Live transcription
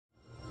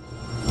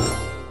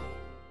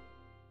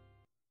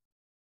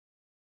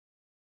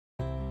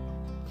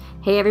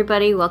Hey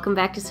everybody, welcome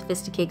back to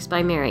Sophisticakes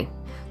by Mary.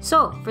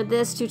 So for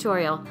this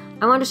tutorial,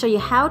 I want to show you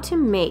how to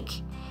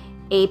make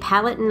a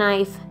palette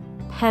knife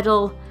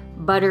petal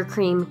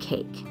buttercream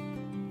cake.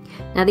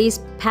 Now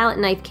these palette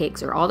knife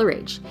cakes are all the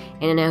rage,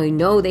 and now you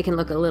know they can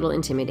look a little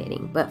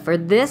intimidating, but for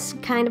this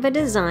kind of a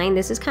design,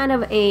 this is kind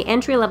of a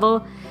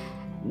entry-level,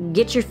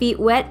 get your feet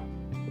wet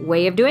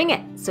way of doing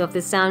it. So if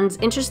this sounds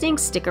interesting,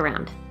 stick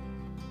around.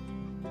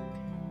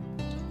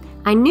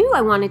 I knew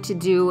I wanted to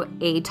do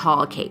a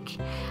tall cake.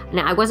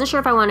 Now I wasn't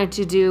sure if I wanted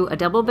to do a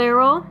double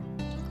barrel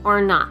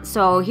or not.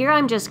 So here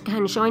I'm just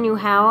kind of showing you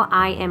how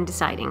I am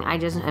deciding.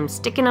 I'm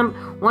sticking them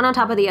one on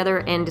top of the other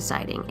and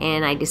deciding.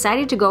 And I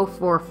decided to go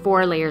for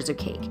 4 layers of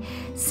cake.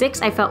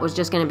 6 I felt was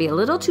just gonna be a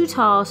little too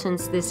tall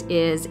since this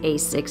is a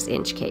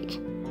 6-inch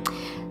cake.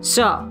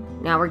 So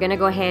now we're gonna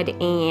go ahead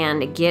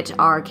and get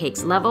our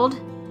cakes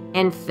leveled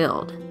and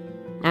filled.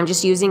 I'm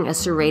just using a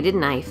serrated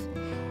knife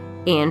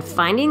and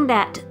finding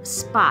that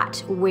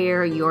spot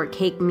where your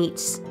cake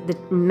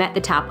met the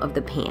top of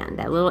the pan,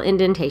 that little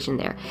indentation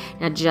there.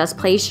 Now just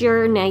place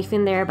your knife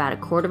in there about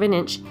 1/4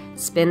 inch,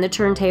 spin the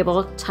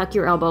turntable, tuck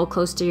your elbow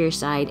close to your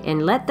side,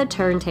 and let the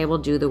turntable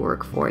do the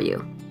work for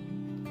you.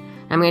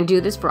 I'm going to do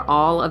this for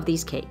all of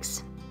these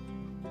cakes.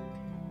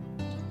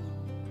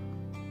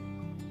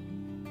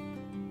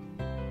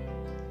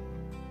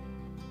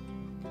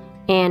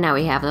 And now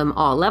we have them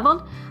all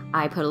leveled.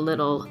 I put a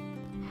little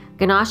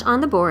ganache on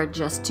the board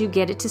just to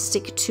get it to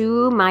stick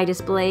to my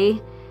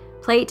display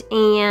plate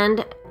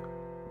and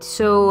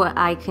so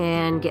I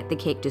can get the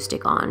cake to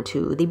stick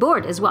onto the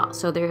board as well.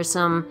 So there's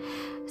some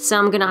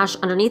ganache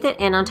underneath it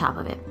and on top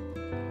of it.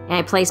 And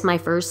I place my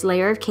first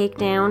layer of cake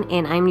down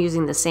and I'm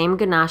using the same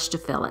ganache to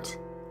fill it.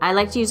 I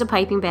like to use a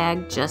piping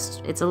bag,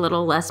 just it's a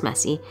little less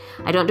messy.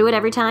 I don't do it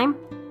every time,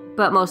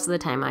 but most of the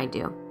time I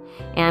do.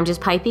 And I'm just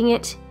piping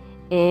it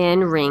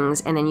in rings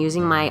and then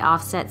using my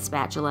offset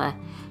spatula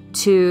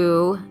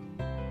to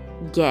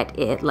get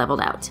it leveled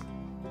out.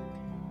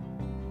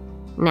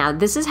 Now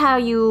this is how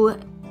you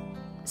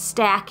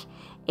stack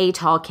a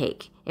tall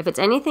cake. If it's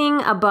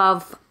anything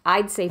above,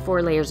 I'd say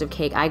 4 layers of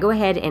cake, I go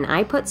ahead and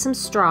I put some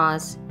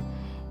straws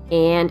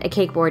and a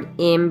cake board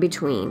in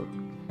between,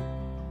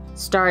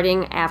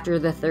 starting after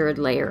the 3rd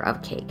layer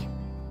of cake.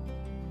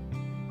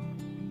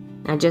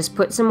 Now just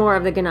put some more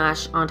of the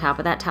ganache on top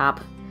of that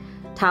top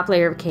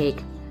layer of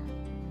cake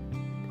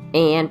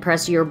and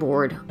press your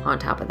board on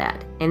top of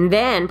that. And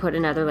then put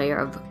another layer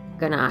of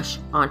ganache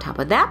on top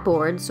of that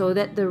board so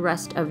that the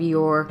rest of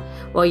your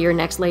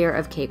next layer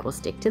of cake will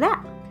stick to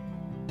that.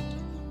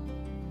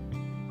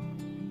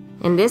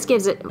 And this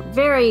gives it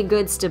very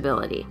good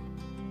stability.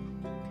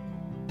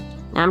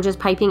 Now I'm just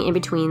piping in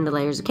between the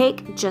layers of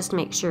cake just to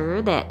make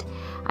sure that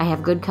I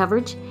have good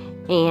coverage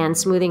and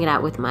smoothing it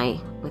out with my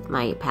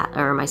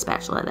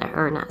spatula there,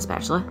 or not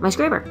spatula, my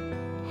scraper.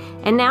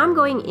 And now I'm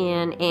going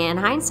in, and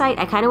hindsight,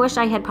 I kind of wish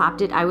I had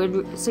popped it. I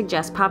would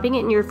suggest popping it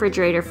in your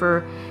refrigerator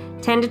for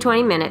 10 to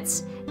 20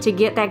 minutes to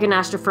get that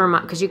ganache to firm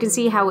up, because you can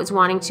see how it's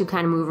wanting to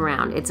kind of move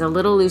around. It's a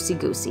little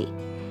loosey-goosey.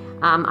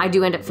 I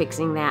do end up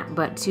fixing that,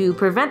 but to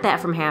prevent that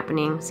from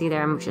happening, see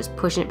there, I'm just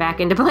pushing it back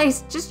into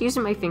place, just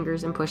using my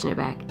fingers and pushing it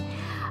back.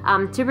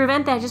 To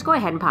prevent that, just go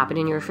ahead and pop it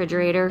in your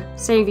refrigerator.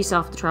 Save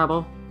yourself the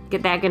trouble.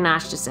 Get that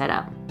ganache to set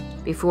up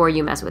before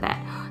you mess with that.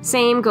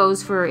 Same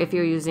goes for if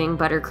you're using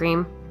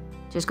buttercream.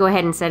 Just go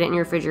ahead and set it in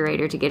your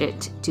refrigerator to get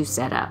it to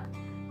set up.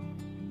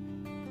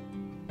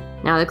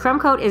 Now the crumb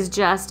coat is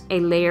just a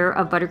layer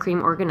of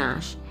buttercream or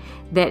ganache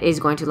that is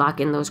going to lock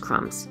in those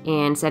crumbs.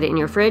 And set it in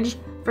your fridge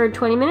for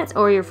 20 minutes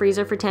or your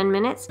freezer for 10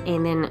 minutes,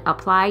 and then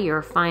apply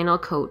your final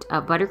coat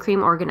of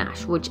buttercream or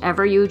ganache,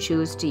 whichever you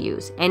choose to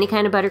use. Any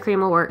kind of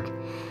buttercream will work,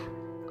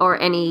 or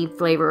any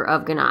flavor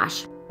of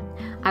ganache.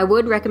 I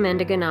would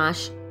recommend a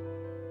ganache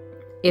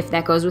if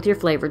that goes with your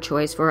flavor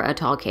choice for a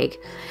tall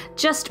cake,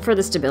 just for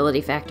the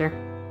stability factor.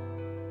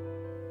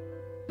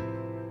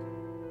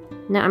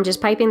 Now I'm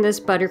just piping this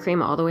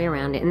buttercream all the way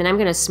around it, and then I'm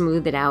gonna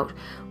smooth it out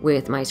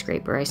with my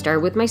scraper. I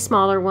start with my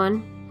smaller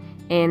one,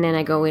 and then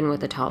I go in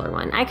with a taller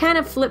one. I kind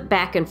of flip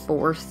back and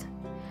forth.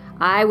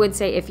 I would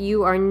say if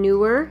you are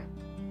newer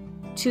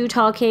to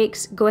tall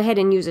cakes, go ahead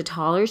and use a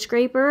taller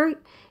scraper.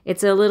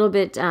 It's a little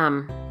bit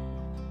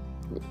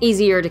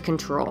easier to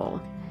control.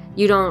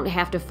 You don't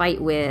have to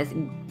fight with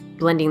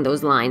blending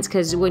those lines,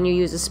 because when you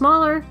use a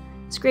smaller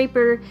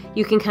scraper,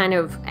 you can kind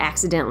of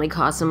accidentally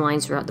cause some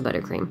lines throughout the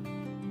buttercream.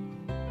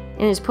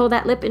 And just pull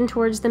that lip in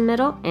towards the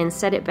middle and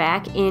set it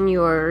back in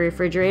your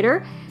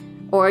refrigerator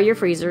or your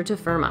freezer to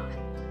firm up.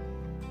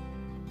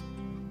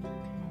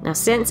 Now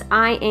since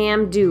I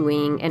am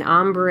doing an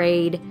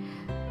ombre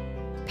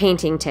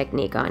painting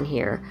technique on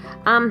here,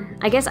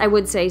 I guess I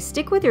would say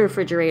stick with your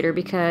refrigerator,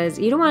 because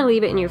you don't want to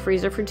leave it in your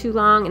freezer for too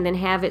long and then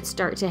have it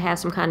start to have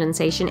some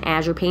condensation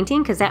as you're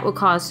painting, because that will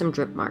cause some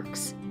drip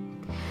marks.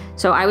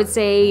 So I would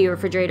say your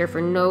refrigerator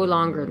for no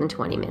longer than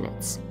 20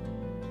 minutes.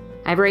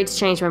 I've already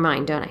changed my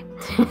mind, don't I?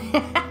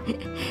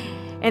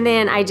 And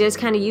then I just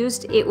kind of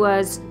used, it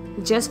was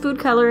just food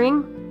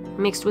coloring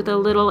mixed with a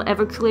little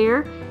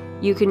Everclear.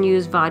 You can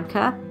use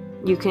vodka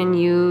You can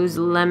use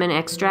lemon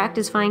extract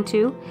is fine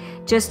too.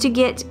 Just to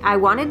get, I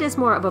wanted this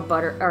more of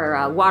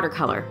a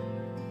watercolor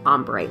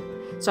ombre.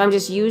 So I'm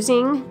just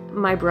using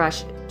my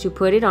brush to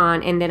put it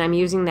on, and then I'm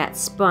using that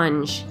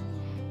sponge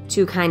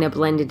to kind of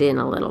blend it in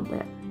a little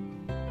bit.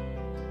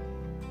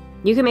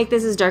 You can make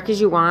this as dark as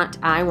you want.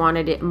 I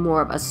wanted it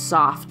more of a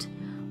soft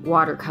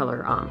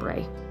watercolor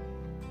ombre.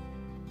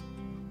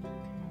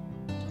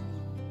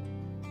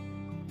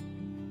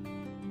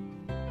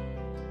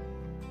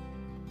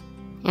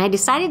 And I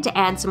decided to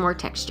add some more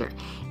texture,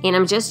 and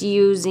I'm just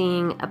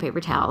using a paper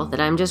towel that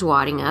I'm just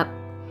wadding up,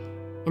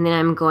 and then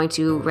I'm going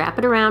to wrap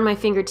it around my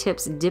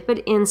fingertips, dip it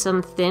in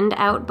some thinned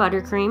out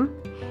buttercream,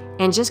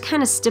 and just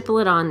kind of stipple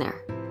it on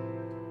there.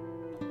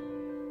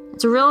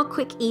 It's a real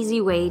quick, easy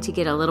way to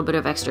get a little bit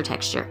of extra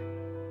texture,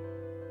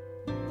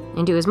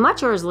 and do as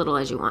much or as little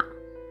as you want.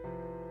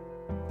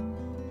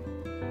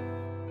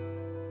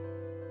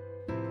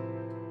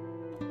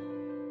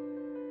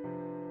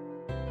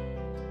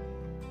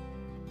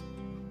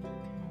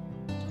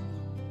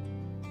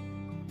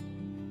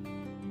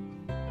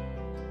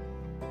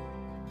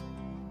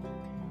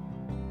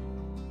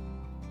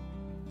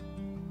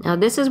 Now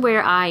this is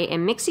where I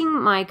am mixing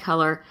my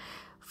color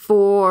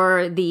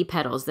for the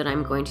petals that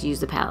I'm going to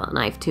use the palette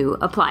knife to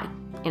apply.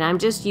 And I'm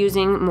just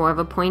using more of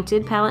a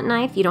pointed palette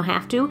knife. You don't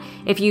have to.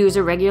 If you use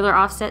a regular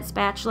offset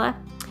spatula,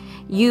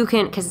 you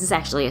can, because this is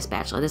actually a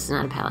spatula, this is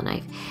not a palette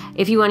knife.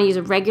 If you want to use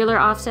a regular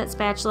offset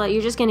spatula,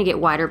 you're just going to get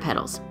wider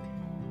petals.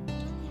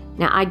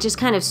 Now I just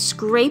kind of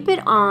scrape it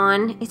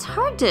on. It's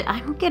hard to,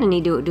 I'm going to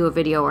need to do a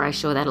video where I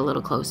show that a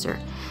little closer.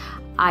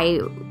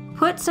 I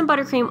put some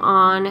buttercream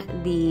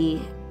on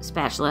the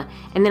spatula,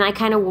 and then I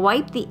kind of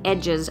wipe the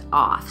edges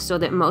off so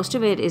that most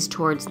of it is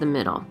towards the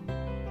middle.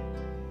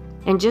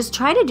 And just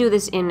try to do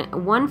this in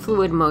one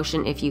fluid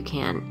motion if you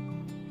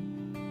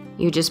can.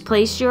 You just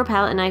place your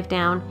palette knife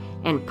down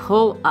and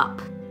pull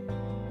up.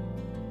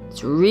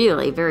 It's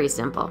really very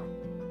simple.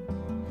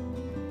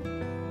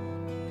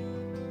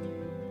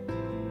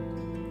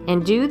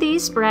 And do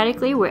these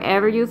sporadically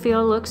wherever you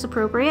feel looks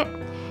appropriate.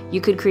 You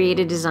could create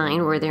a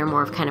design where they're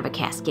more of kind of a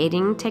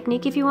cascading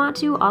technique if you want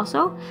to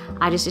also.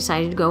 I just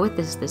decided to go with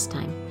this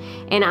time.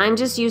 And I'm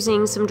just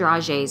using some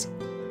dragées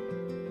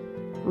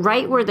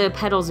right where the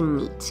petals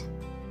meet,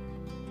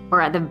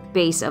 or at the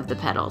base of the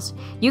petals.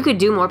 You could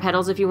do more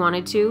petals if you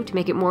wanted to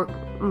make it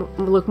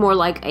look more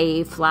like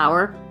a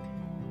flower.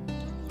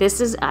 This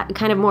is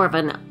kind of more of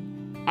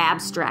an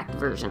abstract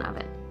version of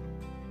it.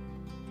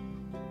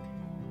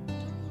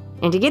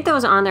 And to get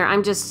those on there,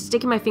 I'm just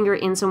sticking my finger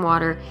in some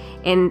water,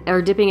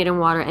 or dipping it in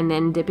water and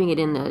then dipping it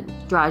in the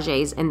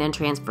dragées and then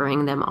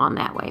transferring them on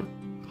that way.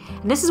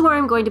 This is where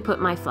I'm going to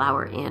put my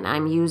flower in.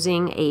 I'm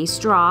using a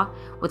straw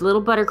with a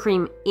little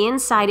buttercream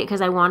inside it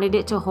because I wanted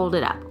it to hold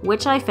it up,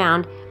 which I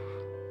found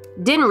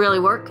didn't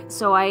really work.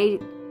 So in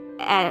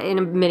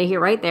a minute here,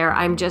 right there,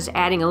 I'm just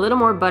adding a little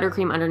more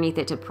buttercream underneath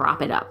it to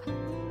prop it up.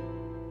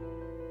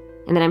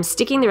 And then I'm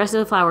sticking the rest of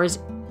the flowers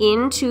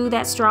into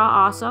that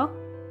straw also.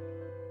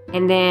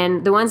 And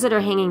then the ones that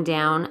are hanging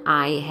down,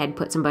 I had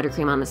put some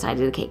buttercream on the side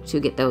of the cake to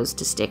get those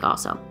to stick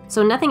also.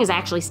 So nothing is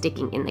actually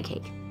sticking in the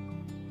cake.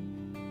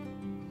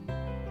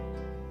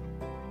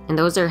 And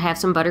those have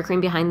some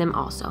buttercream behind them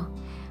also.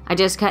 I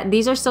just cut,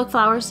 these are silk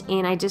flowers,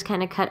 and I just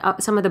kind of cut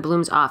up some of the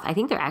blooms off. I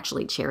think they're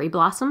actually cherry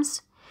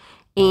blossoms.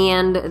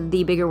 And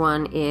the bigger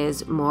one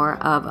is more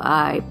of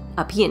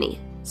a peony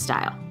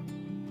style.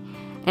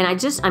 And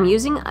I'm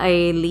using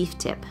a leaf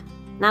tip.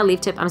 Not a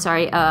leaf tip, I'm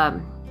sorry, a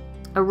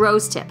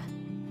rose tip.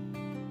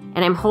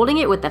 And I'm holding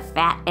it with the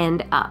fat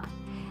end up.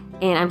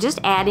 And I'm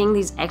just adding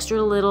these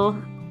extra little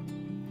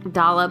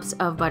dollops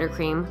of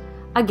buttercream,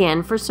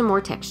 again, for some more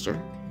texture.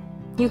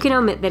 You can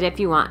omit that if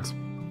you want.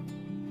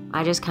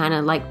 I just kind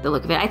of like the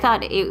look of it. I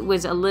thought it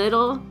was a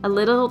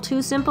little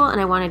too simple,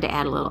 and I wanted to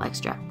add a little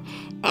extra.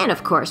 And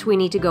of course, we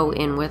need to go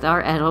in with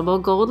our edible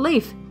gold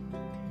leaf.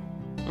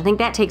 I think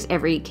that takes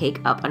every cake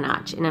up a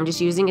notch. And I'm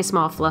just using a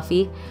small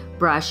fluffy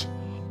brush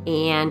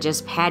and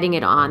just patting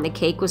it on. The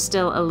cake was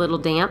still a little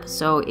damp,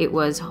 so it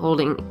was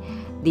holding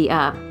the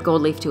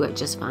gold leaf to it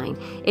just fine.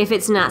 If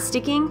it's not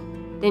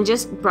sticking, then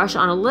just brush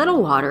on a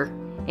little water,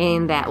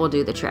 and that will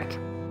do the trick.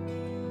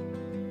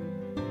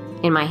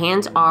 And my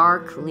hands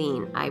are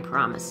clean, I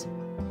promise.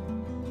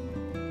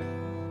 And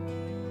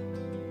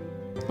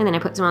then I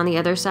put some on the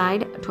other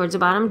side towards the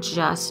bottom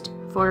just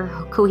for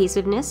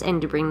cohesiveness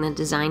and to bring the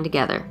design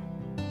together.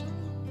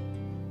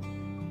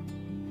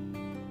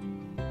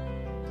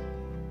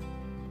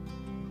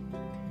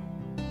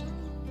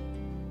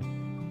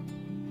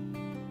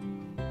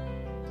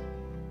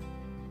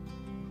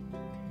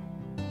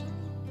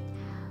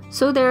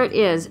 So there it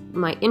is,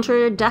 my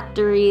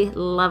introductory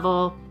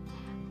level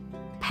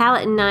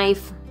palette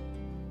knife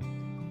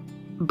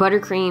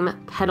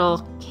buttercream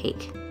petal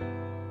cake.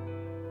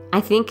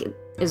 I think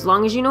as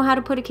long as you know how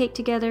to put a cake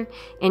together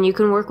and you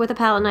can work with a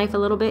palette knife a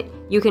little bit,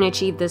 you can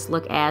achieve this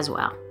look as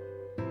well.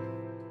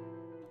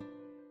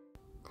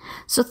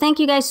 So thank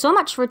you guys so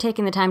much for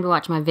taking the time to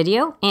watch my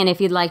video. And if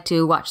you'd like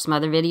to watch some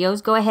other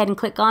videos, go ahead and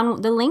click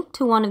on the link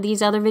to one of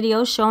these other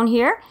videos shown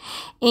here.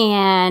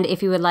 And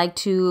if you would like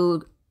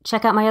to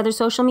check out my other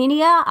social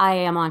media, I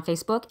am on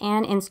Facebook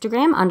and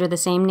Instagram under the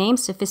same name,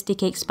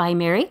 Sophisticakes by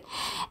Mary.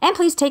 And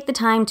please take the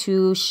time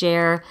to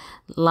share,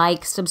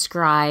 like,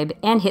 subscribe,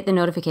 and hit the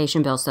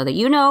notification bell so that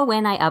you know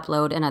when I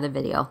upload another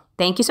video.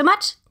 Thank you so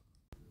much,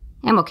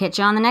 and we'll catch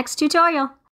you on the next tutorial.